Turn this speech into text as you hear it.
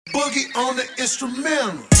Boogie on the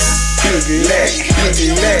instrumental. Big leg,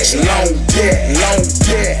 long jet,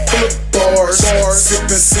 full of bars, sippin',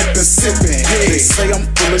 They say I'm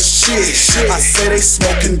full of shit. I say they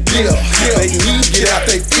smoking deal. They need to get out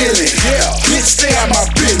they feelin'. Bitch, stay out my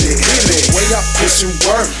business. Way I pushin'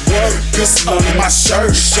 work, pistol under my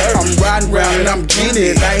shirt. I'm riding round and I'm getting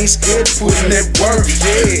it. I ain't scared to put in that work.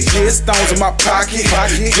 Yeah, stones in my pocket,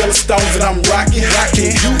 yellow stones and I'm rockin'.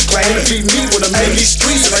 You claim to be me when I'm in these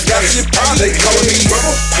streets and I got shit poppin'. They callin' me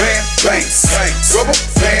Rubber Band Banks, Rubber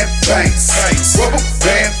Band Banks, Rubber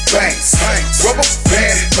Band Banks, Rubber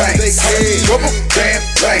Band Banks. They call me Rubber Band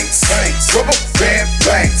Banks, Rubber Band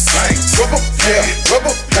Banks, Rubber Band Banks.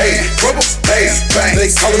 They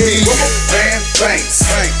call me Rubber Band Banks,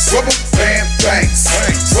 Rubber Band Banks,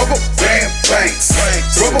 Rubber Band Banks,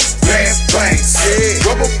 Rubber Band Banks,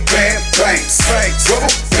 Rubber Band Banks, Rubber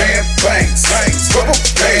Band Banks, Rubber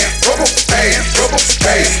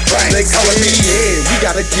Band Banks. They callin' me, we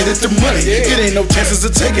gotta get it to money. It ain't no chances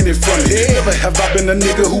of taking it from me. Never have I been a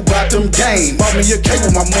nigga who bought them games. Bought me a cake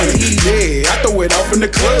with my money. I throw it off in the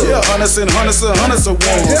club. Hundreds and hundreds of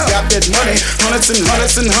ones. Got that money. Hundreds and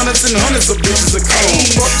hundreds of bitches are cold.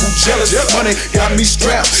 Fuck who jealous. Money got me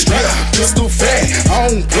strapped. Pistol fat. I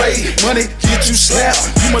don't play. Money get you slapped.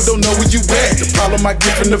 You must don't know where you at. The problem I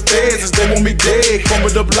get from the feds is they want me dead.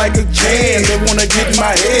 Crumbled up like a can. They wanna get in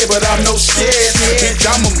my head, but I'm no scared. Bitch,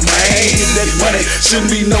 I'm a man. Get that money. Shouldn't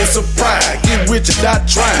be no surprise. Get rich and not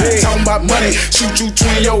trying. Talking about money, shoot you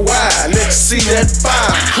between your eyes. Let's see that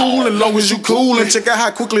fire. Cool as long as you cool. And check out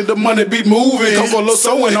how quickly the money be moving. Coco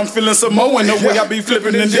Loso and I'm feeling Samoan. The way I be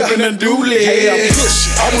flipping and dipping and dooley. Hey, I'm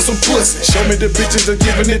pushing. I want some pussy. Show me the bitches are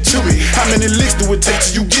giving it to me. How many licks do it take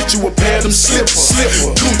till you get you a pair of them slippers?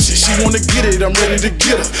 Gucci, she wanna get it, I'm ready to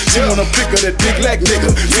get her. She wanna pick her, that big black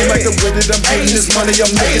nigga. Seem like the way that I'm getting this money,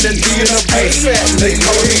 I'm making that D in a big fat. They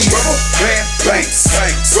call me Rubber Band Banks,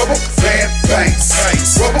 Rubber Band Banks,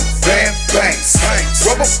 Rubber Band Banks,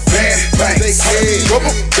 Rubber Band Banks. They call me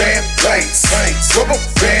Rubber Band Banks, Rubber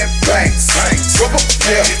Band Banks, Rubber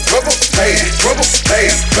Band Banks.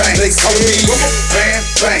 They call me Rubber Band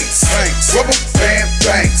Banks, Rubber Band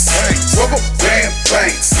Banks, Rubber Band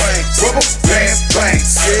Banks, Rubber Band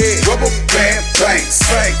Banks, Rubber Band Banks,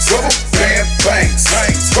 Rubber Band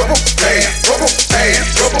Banks, Rubber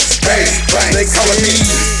Band Banks. They calling me